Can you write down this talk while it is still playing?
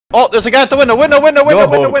Oh, there's a guy at the window. Window.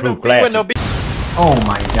 Oh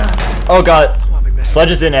my god. Oh god.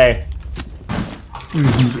 Sledge is in A.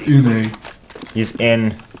 He's in A. He's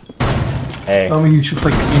in A. I mean, he's just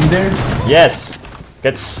like in there? Yes.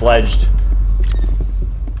 Get sledged.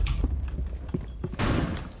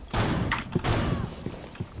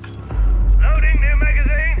 Loading new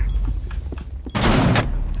magazine.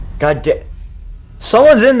 God damn.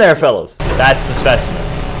 Someone's in there, fellas. That's the specimen.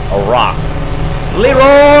 A rock.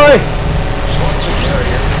 Leroy!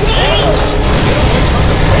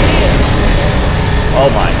 Oh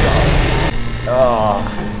my god. Oh.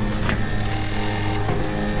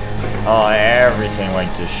 Oh, everything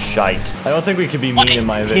went to shite. I don't think we could be mean in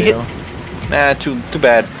my video. Nah, too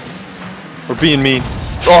bad. We're being mean.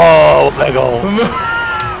 Oh, big ol'.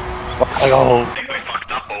 Big ol'. I think we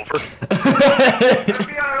fucked up over.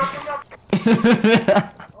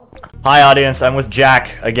 Hi audience, I'm with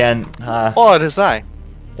Jack again. Oh, it is I.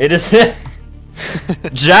 It is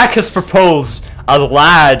Jack has proposed a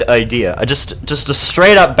lad idea, just a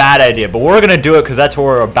straight up bad idea, but we're gonna do it because that's what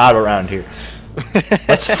we're about around here.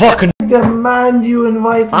 Let's fucking Demand you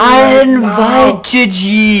invite me. I invited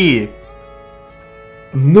ye.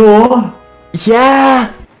 No.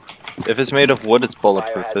 Yeah. If it's made of wood, it's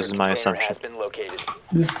bulletproof. This is my assumption.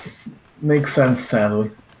 This makes sense, sadly.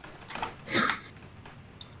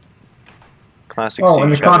 Classic. Oh, in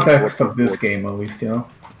the siege having context wood of this wood. game, at least, you know.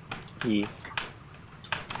 Yeah.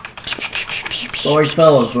 So, like,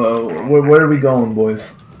 fellas, where are we going, boys?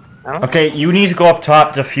 Okay, you need to go up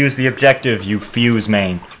top to fuse the objective, you fuse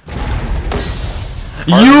main.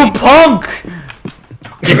 You punk!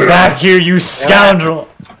 Get back here, you scoundrel!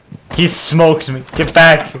 He smoked me. Get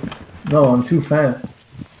back. No, I'm too fast.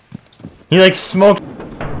 He like smoked.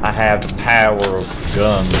 I have the power of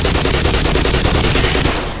guns.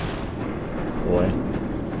 Boy.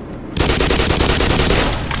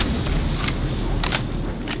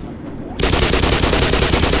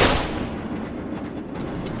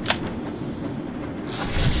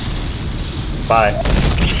 Bye.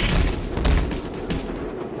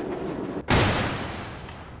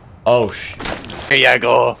 Oh sh. Here you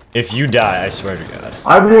go. If you die, I swear to God.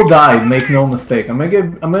 I will die, make no mistake. I'm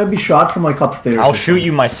gonna be shot from like upstairs. I'll shoot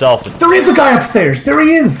you myself. There is a guy upstairs! There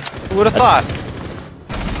he is! Who would have thought?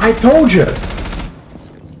 I told you!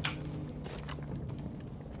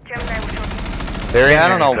 Barry, I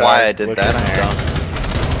don't know why I did that. I'm dumb.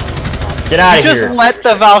 Get out of You just here. let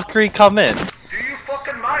the Valkyrie come in. Do you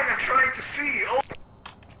fucking mind? I'm trying to see. Oh.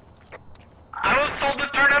 I was told to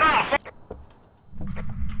turn it off.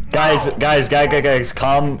 Guys,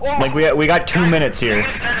 calm. Like we got 2 minutes here.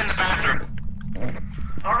 It's dead in the bathroom.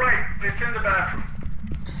 Alright, it's in the bathroom.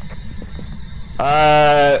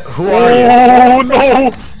 Who are you? Oh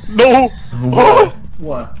no! What?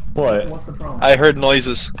 What? What? What's the problem? I heard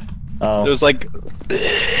noises. Oh. It was like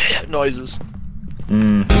noises.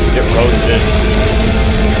 Get roasted.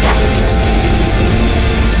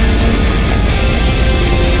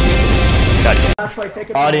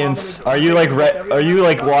 Audience, are you like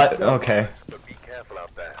what? Okay.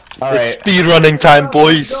 Alright. It's speed running time,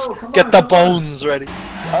 boys. Get the bones ready.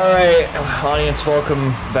 Alright, audience,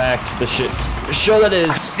 welcome back to the show that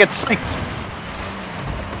is. Get synced.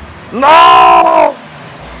 No!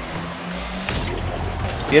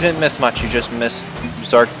 You didn't miss much. You just missed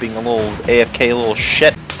Zark being a little AFK, little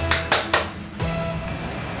shit.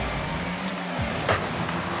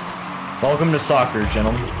 Welcome to soccer,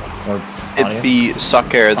 gentlemen. Or It'd audience. be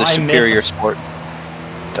soccer, the superior sport.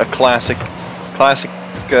 A classic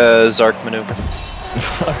Zark maneuver.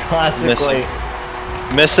 Classically.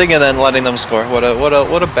 Missing and then letting them score. What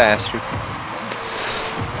a bastard.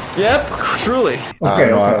 Yep, truly. Okay,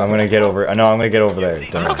 no, okay. I'm gonna get over. I know I'm gonna get over there.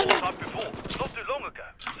 Don't worry.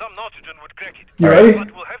 You ready?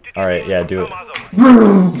 All right, yeah, do it.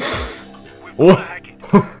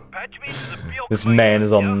 This man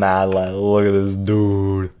is a mad lad. Look at this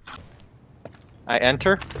dude. I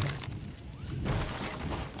enter.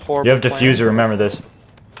 Horrible You have plan. diffuser. Remember this.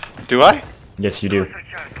 Do I? Yes, you do.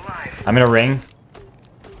 I'm in a ring.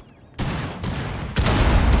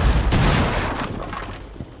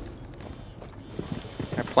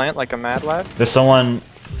 I plant like a mad lad. There's someone.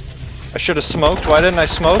 I should have smoked. Why didn't I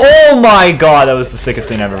smoke? Oh my god, that was the sickest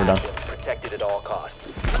thing I've ever done. Protected at all costs.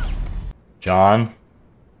 John.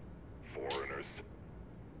 Foreigners.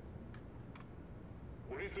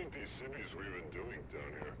 What do you think these civvies were even doing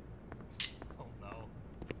down here? Oh no.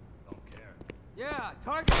 Don't care. Yeah,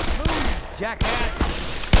 target move, jackass.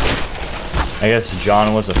 I guess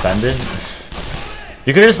John was offended.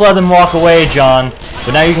 You could just let them walk away, John.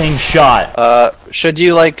 But now you're getting shot.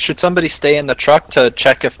 Should somebody stay in the truck to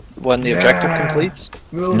check if when the objective completes.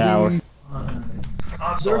 Now.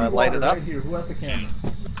 So I light it up. Right here. Who has the camera?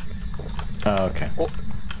 Oh, okay.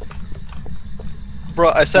 Bro,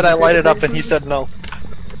 I said I light it up and he said no.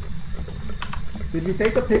 Did you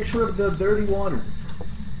take a picture of the dirty water?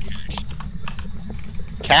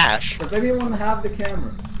 Cash? Does anyone have the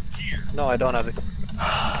camera? No, I don't have it.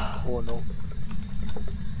 Oh no.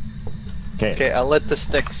 Okay. Okay, I lit the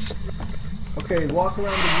sticks. Okay, walk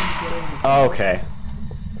around the room. Okay.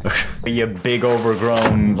 You big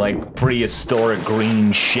overgrown, like, prehistoric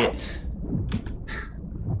green shit.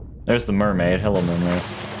 There's the mermaid. Hello, mermaid.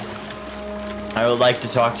 I would like to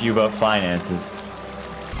talk to you about finances.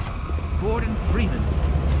 Gordon Freeman,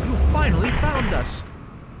 you finally found us.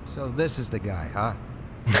 So this is the guy, huh?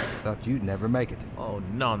 Thought you'd never make it. Oh,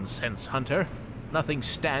 nonsense, Hunter. Nothing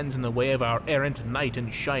stands in the way of our errant knight in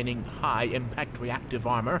shining high-impact reactive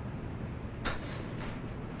armor.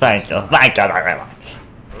 Thank you very much.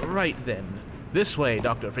 Right then. This way,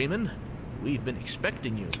 Dr. Freeman. We've been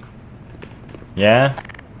expecting you. Yeah?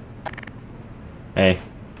 Hey.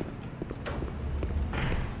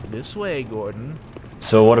 This way, Gordon.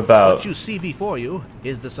 So what about... What you see before you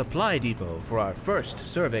is the supply depot for our first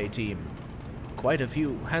survey team. Quite a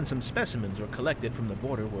few handsome specimens were collected from the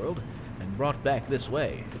border world and brought back this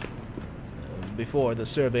way. Before the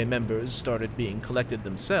survey members started being collected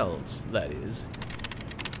themselves, that is.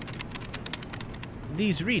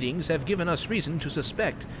 These readings have given us reason to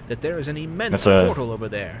suspect that there is an immense portal over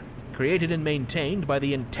there, created and maintained by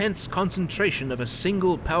the intense concentration of a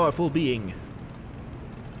single powerful being.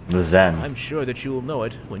 The Zen. I'm sure that you will know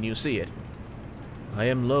it when you see it. I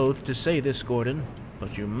am loath to say this, Gordon,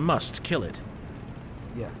 but you must kill it.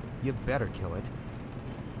 Yeah, you better kill it.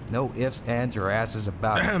 No ifs, ands, or asses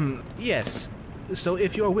about it. Yes. So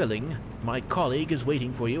if you're willing, my colleague is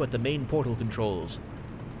waiting for you at the main portal controls.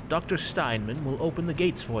 Dr. Steinman will open the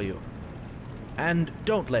gates for you. And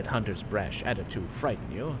don't let Hunter's brash attitude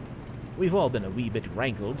frighten you. We've all been a wee bit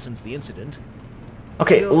rankled since the incident.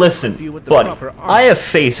 Okay, listen, buddy. I have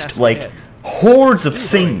faced, like, hordes of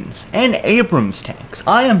things and Abrams tanks.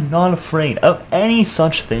 I am not afraid of any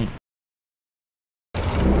such thing.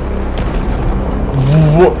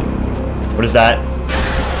 What is that?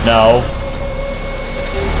 No.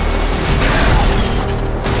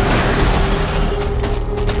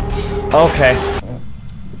 Okay.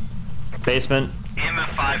 Basement.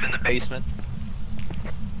 EMF 5 in the basement.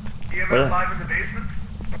 EMF 5 in the basement?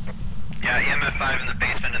 Yeah, EMF 5 in the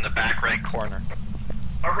basement in the back right corner.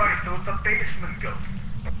 Alright, so it's a basement ghost.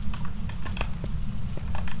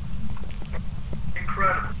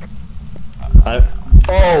 Incredible.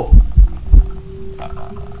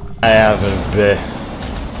 I haven't been.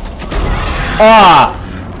 Ah!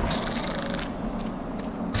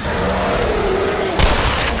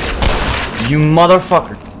 You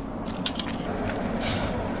motherfucker.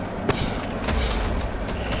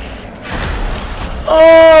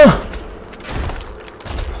 Oh!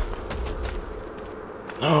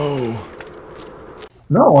 No.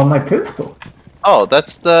 No, on my pistol. Oh,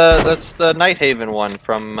 that's the Night Haven one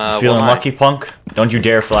from Feeling Wamai. lucky, punk? Don't you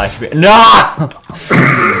dare flash me. No!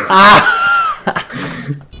 Ah!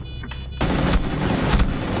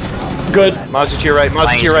 Good. Mozzie to your right,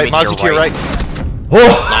 Mozzie to your right, Mozzie to your right. Oh!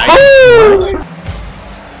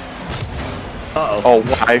 Uh-oh. Oh,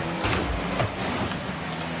 why?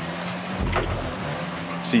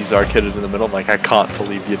 See Zark hit it in the middle, I'm like, I can't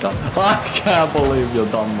believe you done this. I can't believe you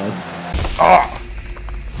done this. Oh.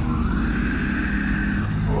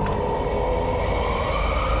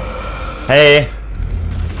 Hey.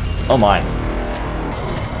 Oh my.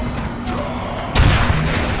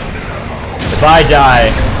 If I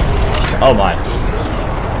die. Oh my.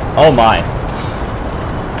 Oh my.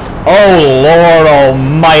 Oh Lord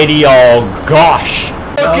Almighty, oh gosh.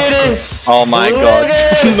 Look at this. Oh my god.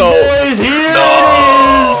 This, No. boys, here it is.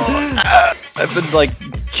 I've been like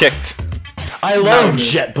kicked. I love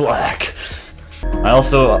Jet Black. I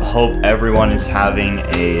also hope everyone is having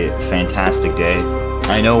a fantastic day.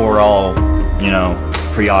 I know we're all, you know,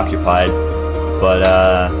 preoccupied, but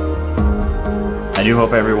I do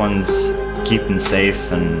hope everyone's keeping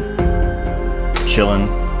safe and chilling.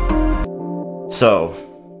 So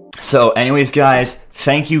anyways guys,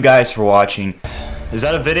 thank you guys for watching. Is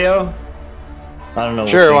that a video? I don't know.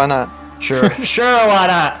 Sure, why not? Sure, sure, why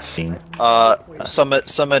not?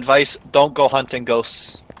 Some advice, don't go hunting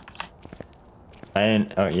ghosts.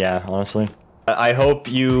 Oh yeah, honestly. I hope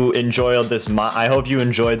you enjoyed this. I hope you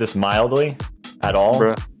enjoyed this mildly, at all.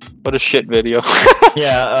 Bruh, what a shit video.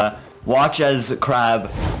 Yeah. Watch as Crab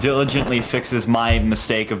diligently fixes my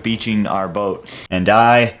mistake of beaching our boat, and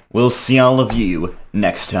I will see all of you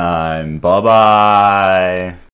next time. Bye-bye.